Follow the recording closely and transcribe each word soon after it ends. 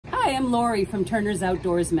Hi, I'm Lori from Turner's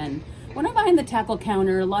Outdoorsman. When I'm behind the tackle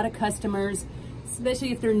counter, a lot of customers,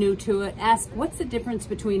 especially if they're new to it, ask what's the difference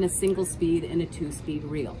between a single speed and a 2-speed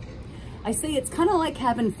reel. I say it's kind of like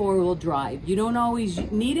having 4-wheel drive. You don't always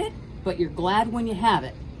need it, but you're glad when you have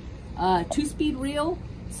it. 2-speed reel,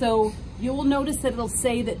 so you'll notice that it'll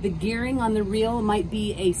say that the gearing on the reel might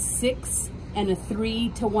be a 6 and a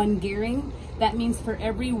 3-to-1 gearing. That means for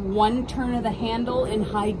every 1 turn of the handle in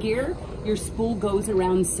high gear, your spool goes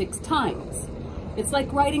around 6 times. It's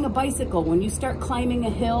like riding a bicycle. When you start climbing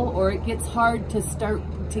a hill or it gets hard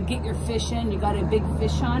to get your fish in, you got a big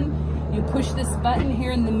fish on, you push this button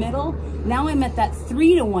here in the middle. Now I'm at that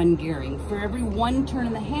 3-to-1 gearing. For every 1 turn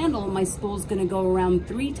of the handle, my spool's gonna go around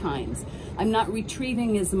 3 times. I'm not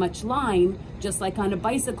retrieving as much line, just like on a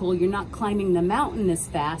bicycle, you're not climbing the mountain as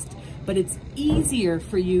fast, but it's easier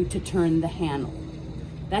for you to turn the handle.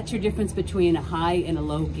 That's your difference between a high and a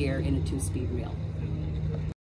low gear in a 2-speed reel.